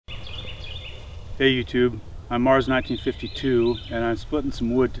Hey YouTube, I'm Mars1952 and I'm splitting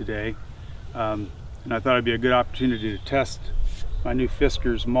some wood today, and I thought it'd be a good opportunity to test my new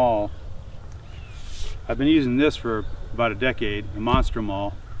Fiskars Maul. I've been using this for about a decade, a monster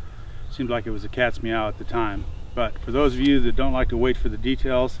maul. Seemed like it was a cat's meow at the time, but for those of you that don't like to wait for the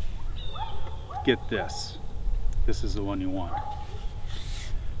details, get this. This is the one you want.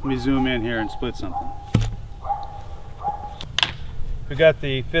 Let me zoom in here and split something. We got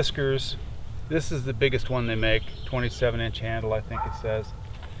the Fiskars. This is the biggest one they make, 27-inch handle, I think it says.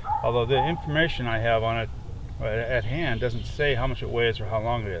 Although the information I have on it at hand doesn't say how much it weighs or how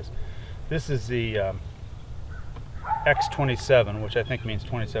long it is. This is the X27, which I think means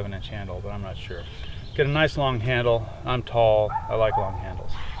 27-inch handle, but I'm not sure. Get a nice long handle. I'm tall. I like long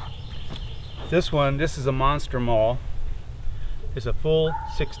handles. This one, this is a monster maul. It's a full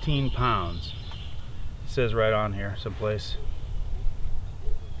 16 pounds. It says right on here someplace.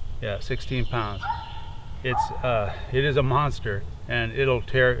 Yeah, 16 pounds. It is a monster, and it'll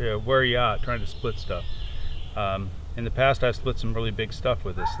wear you out trying to split stuff. In the past, I've split some really big stuff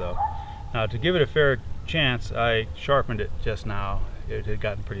with this, though. Now, to give it a fair chance, I sharpened it just now. It had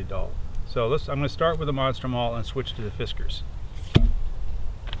gotten pretty dull. So I'm going to start with the monster maul and switch to the Fiskars.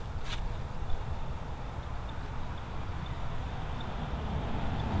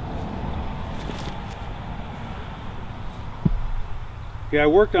 Yeah, I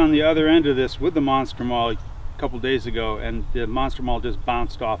worked on the other end of this with the monster maul a couple days ago, and the monster maul just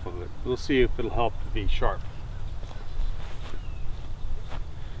bounced off of it. We'll see if it'll help to be sharp.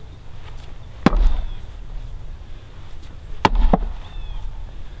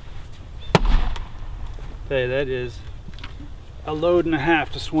 Okay, that is a load and a half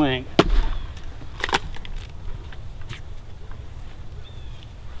to swing.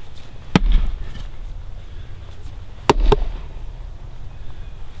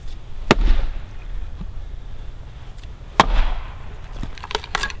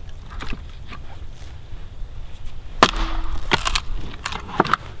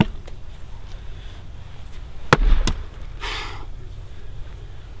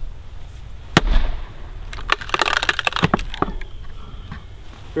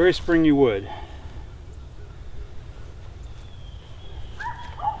 Very springy wood.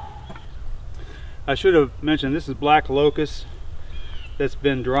 I should have mentioned this is black locust that's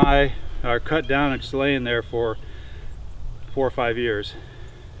been dry or cut down and just laying there for 4 or 5 years.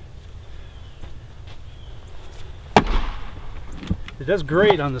 It does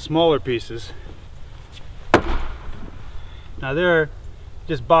great on the smaller pieces. Now they're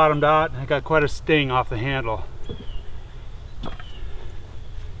just bottomed out and I got quite a sting off the handle.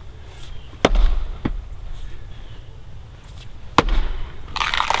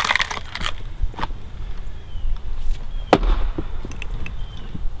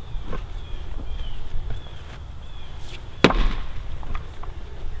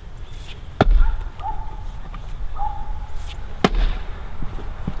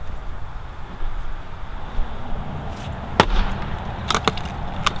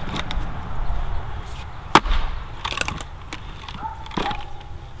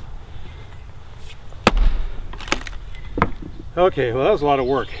 Okay, well that was a lot of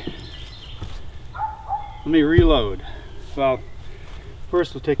work. Let me reload. Well,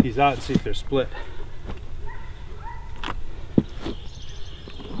 first we'll take these out and see if they're split.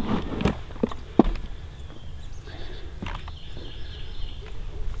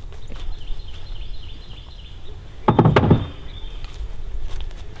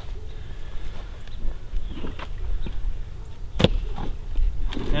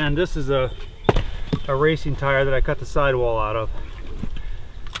 And this is a racing tire that I cut the sidewall out of.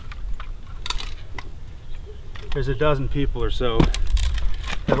 There's a dozen people or so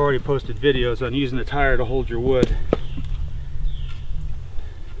have already posted videos on using the tire to hold your wood.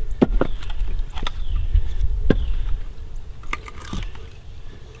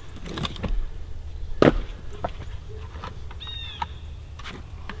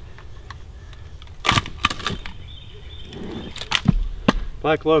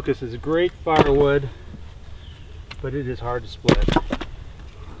 Black locust is a great firewood, but it is hard to split.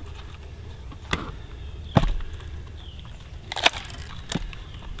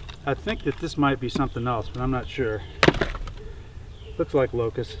 I think that this might be something else, but I'm not sure. Looks like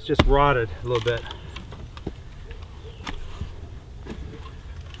locust. It's just rotted a little bit.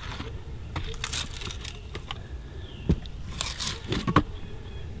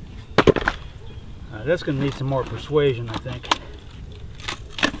 That's going to need some more persuasion, I think.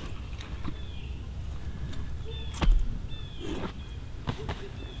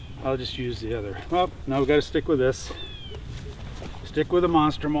 I'll just use the other. Well, now we've got to stick with this. Stick with a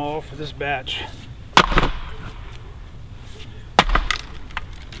monster maul for this batch.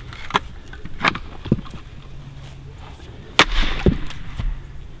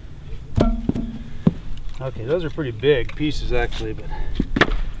 Okay, those are pretty big pieces actually, but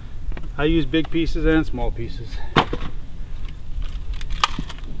I use big pieces and small pieces.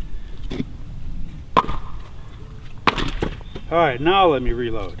 Alright, now let me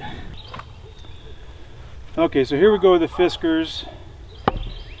reload. Okay, so here we go with the Fiskars.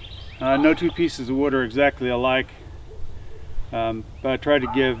 No two pieces of wood are exactly alike, but I tried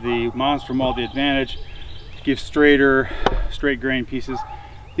to give the Monster Maul the advantage to give straight grain pieces.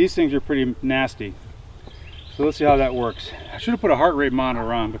 These things are pretty nasty, so let's see how that works. I should have put a heart rate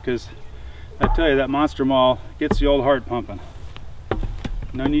monitor on, because I tell you, that Monster Maul gets the old heart pumping.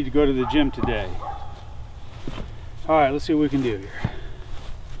 No need to go to the gym today. Alright, let's see what we can do here.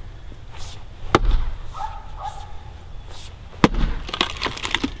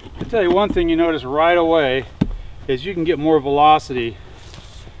 I'll tell you one thing you notice right away is you can get more velocity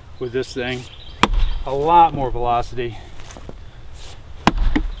with this thing. A lot more velocity.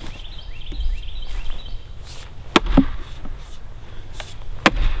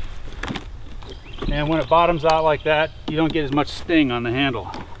 And when it bottoms out like that, you don't get as much sting on the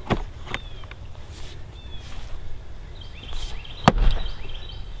handle.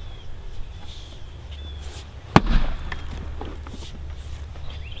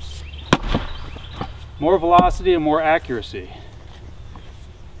 More velocity and more accuracy.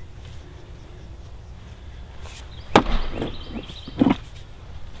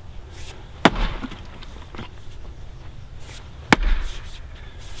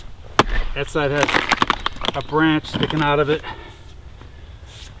 That side has a branch sticking out of it.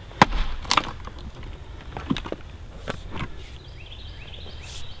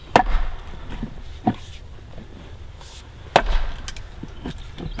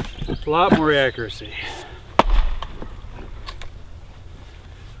 A lot more accuracy.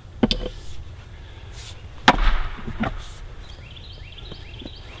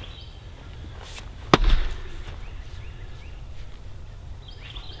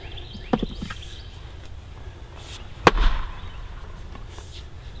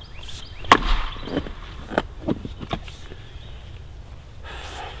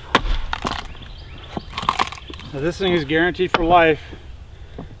 Now this thing is guaranteed for life.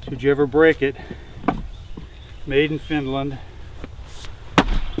 Should you ever break it. Made in Finland.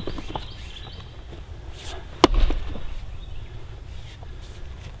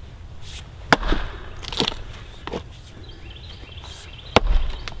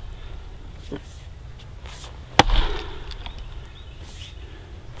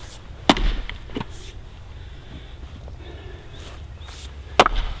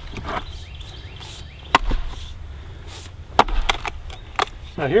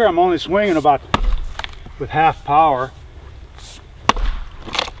 Now here I'm only swinging about with half power.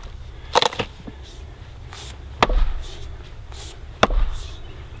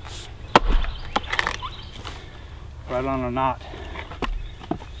 Right on a knot.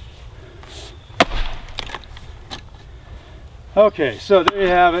 Okay, so there you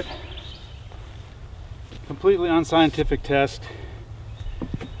have it. Completely unscientific test.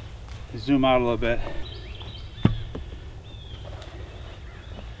 Zoom out a little bit.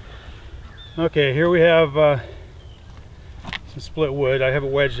 Okay, here we have some split wood. I have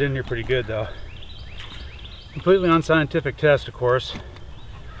it wedged in here pretty good though. Completely unscientific test, of course.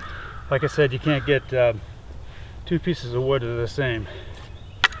 Like I said, you can't get two pieces of wood that are the same.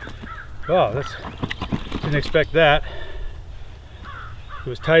 Oh, didn't expect that. It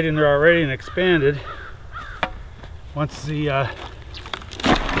was tight in there already and expanded once it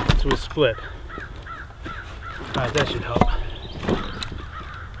was split. Alright, that should help.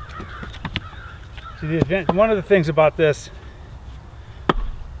 See, one of the things about this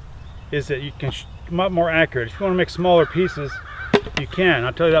is that you can come up more accurate. If you want to make smaller pieces, you can.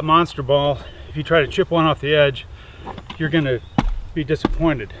 I'll tell you, that Monster Maul, if you try to chip one off the edge, you're going to be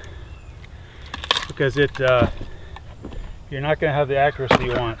disappointed, because you're not going to have the accuracy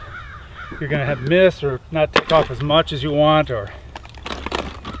you want. You're going to have miss or not take off as much as you want. Or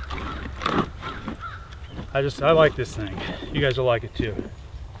I like this thing. You guys will like it too.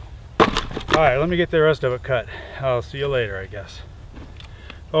 Alright, let me get the rest of it cut. I'll see you later, I guess.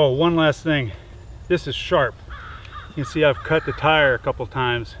 Oh, one last thing. This is sharp. You can see I've cut the tire a couple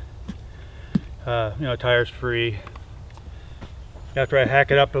times. You know, tire's free. After I hack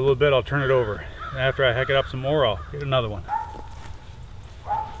it up a little bit, I'll turn it over. And after I hack it up some more, I'll get another one.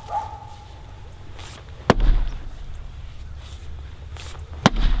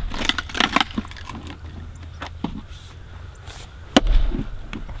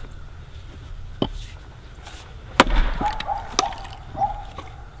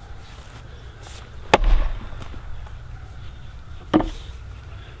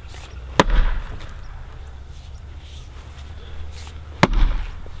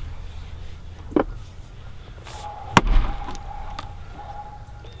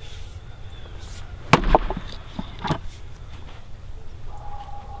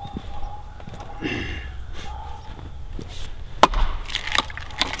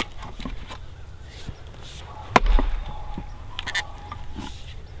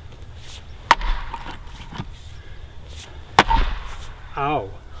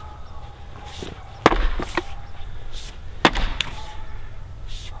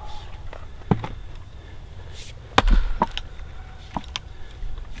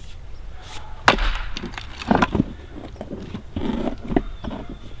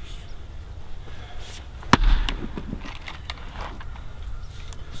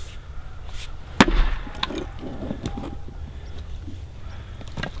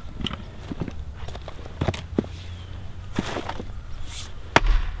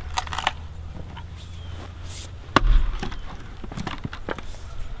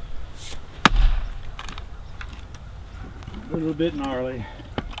 A little bit gnarly.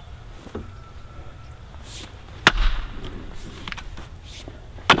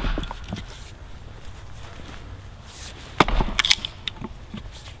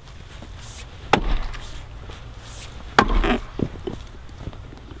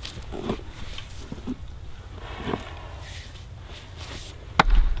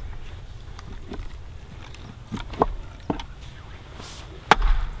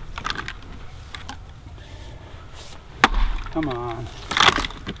 Come on.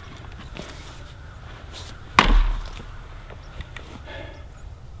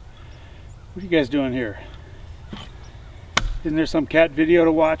 What are you guys doing here? Isn't there some cat video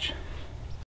to watch?